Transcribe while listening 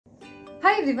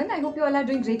Hi everyone, I hope you all are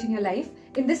doing great in your life.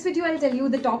 In this video, I'll tell you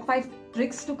the top 5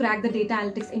 tricks to crack the data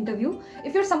analytics interview.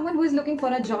 If you're someone who is looking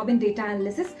for a job in data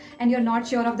analysis and you're not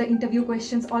sure of the interview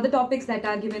questions or the topics that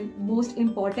are given most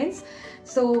importance,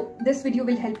 so this video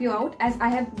will help you out, as I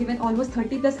have given almost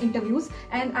 30 plus interviews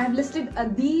and I have listed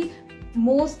the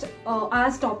most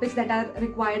asked topics that are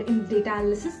required in data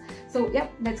analysis. So yeah,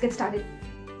 let's get started.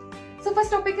 So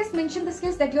first topic is mention the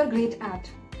skills that you are great at.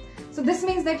 So this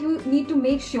means that you need to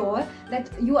make sure that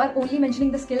you are only mentioning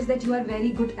the skills that you are very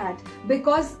good at,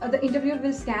 because the interviewer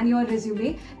will scan your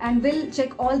resume and will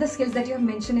check all the skills that you have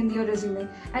mentioned in your resume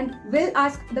and will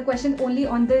ask the question only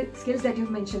on the skills that you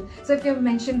have mentioned. So if you have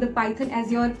mentioned the Python as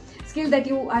your skill that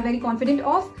you are very confident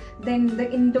of, then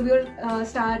the interviewer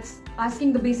starts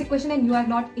asking the basic question and you are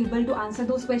not able to answer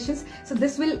those questions. So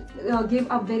this will give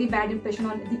a very bad impression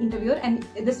on the interviewer and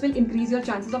this will increase your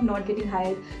chances of not getting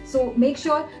hired. So make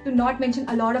sure to not mention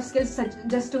a lot of skills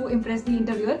just to impress the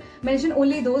interviewer. Mention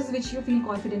only those which you feel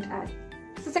confident at.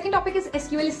 So second topic is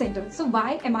SQL is central. So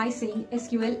why am I saying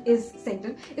SQL is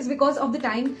central? Is because of the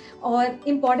time or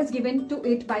importance given to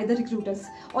it by the recruiters.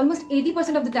 Almost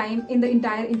 80% of the time in the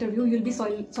entire interview, you'll be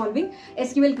solving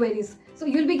SQL queries. So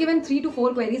you'll be given 3 to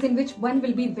 4 queries, in which one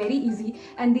will be very easy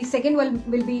and the second one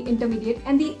will be intermediate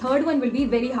and the third one will be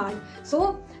very hard.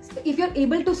 So if you're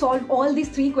able to solve all these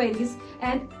 3 queries,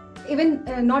 and even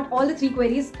not all the 3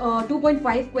 queries,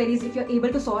 2.5 queries if you're able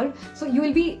to solve, so you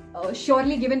will be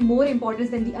surely given more importance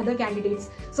than the other candidates.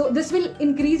 So this will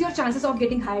increase your chances of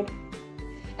getting hired.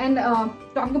 And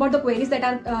talking about the queries that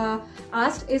are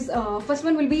asked is first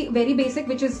one will be very basic,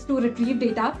 which is to retrieve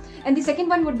data, and the second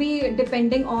one would be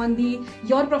depending on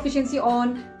your proficiency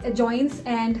on joins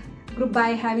and group by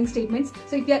having statements.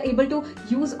 So if you are able to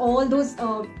use all those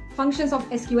functions of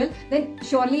SQL, then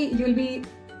surely you will be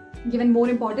given more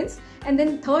importance. And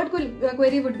then third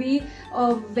query would be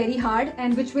very hard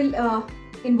and which will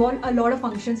involve a lot of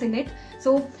functions in it.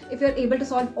 So if you're able to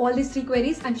solve all these 3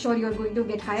 queries, I'm sure you're going to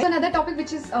get hired. So another topic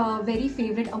which is very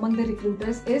favorite among the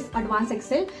recruiters is advanced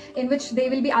Excel, in which they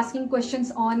will be asking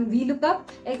questions on VLOOKUP,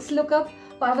 XLOOKUP,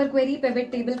 Power Query,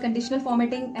 pivot table, conditional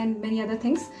formatting and many other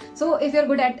things. So if you're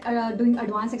good at doing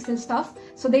advanced Excel stuff,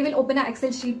 so they will open an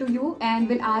Excel sheet to you and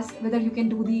will ask whether you can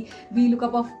do the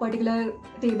VLOOKUP of particular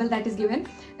table that is given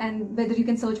and whether you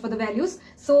can search for the values.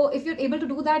 So if you're able to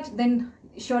do that, then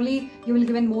surely you will be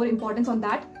given more importance on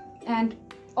that. And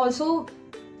also,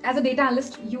 as a data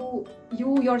analyst, you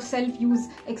yourself use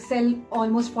Excel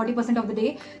almost 40% of the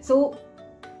day. So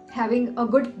having a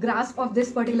good grasp of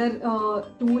this particular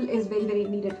tool is very, very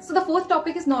needed. So the fourth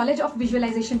topic is knowledge of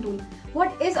visualization tool.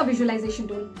 What is a visualization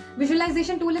tool?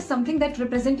 Visualization tool is something that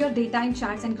represents your data in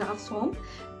charts and graphs form.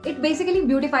 It basically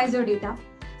beautifies your data.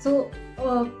 So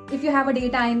if you have a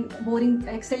data in boring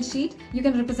Excel sheet, you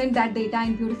can represent that data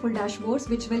in beautiful dashboards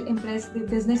which will impress the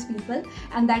business people,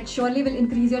 and that surely will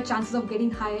increase your chances of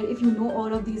getting hired if you know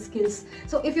all of these skills.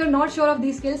 So if you're not sure of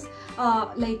these skills,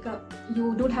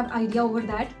 you don't have idea over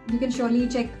that, you can surely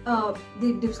check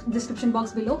the description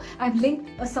box below. I've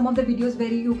linked some of the videos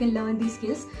where you can learn these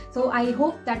skills. So I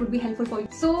hope that would be helpful for you.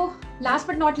 So last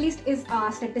but not least is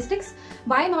statistics.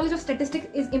 Why knowledge of statistics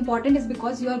is important is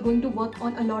because you are going to work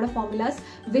on a lot of formulas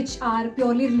which are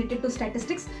purely related to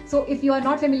statistics. So if you are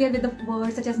not familiar with the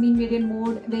words such as mean, median,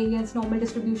 mode, variance, normal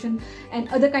distribution and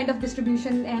other kind of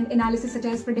distribution and analysis such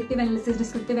as predictive analysis,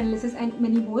 descriptive analysis and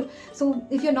many more. So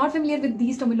if you're not familiar with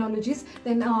these terminologies,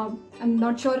 then I'm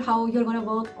not sure how you're going to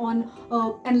work on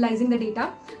analyzing the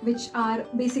data, which are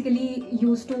basically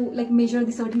used to measure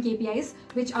the certain KPIs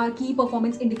which are key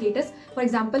performance indicators. For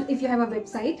example, if you have a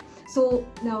website, so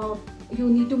you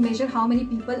need to measure how many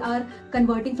people are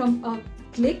converting from a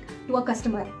click to a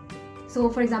customer. So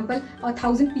for example,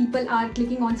 1,000 people are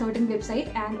clicking on certain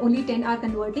website and only 10 are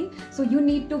converting. So you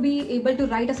need to be able to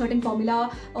write a certain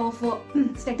formula of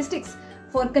statistics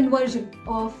for conversion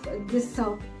of this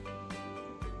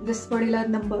particular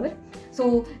number.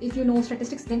 So if you know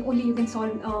statistics, then only you can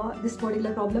solve this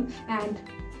particular problem, and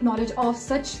knowledge of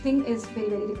such thing is very,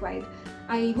 very required.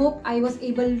 I hope I was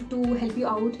able to help you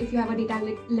out if you have a data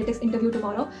analytics interview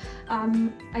tomorrow.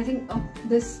 I think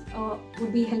this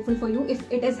would be helpful for you.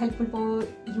 If it is helpful for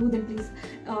you, then please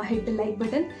hit the like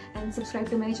button and subscribe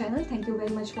to my channel. Thank you very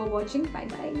much for watching. Bye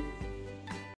bye.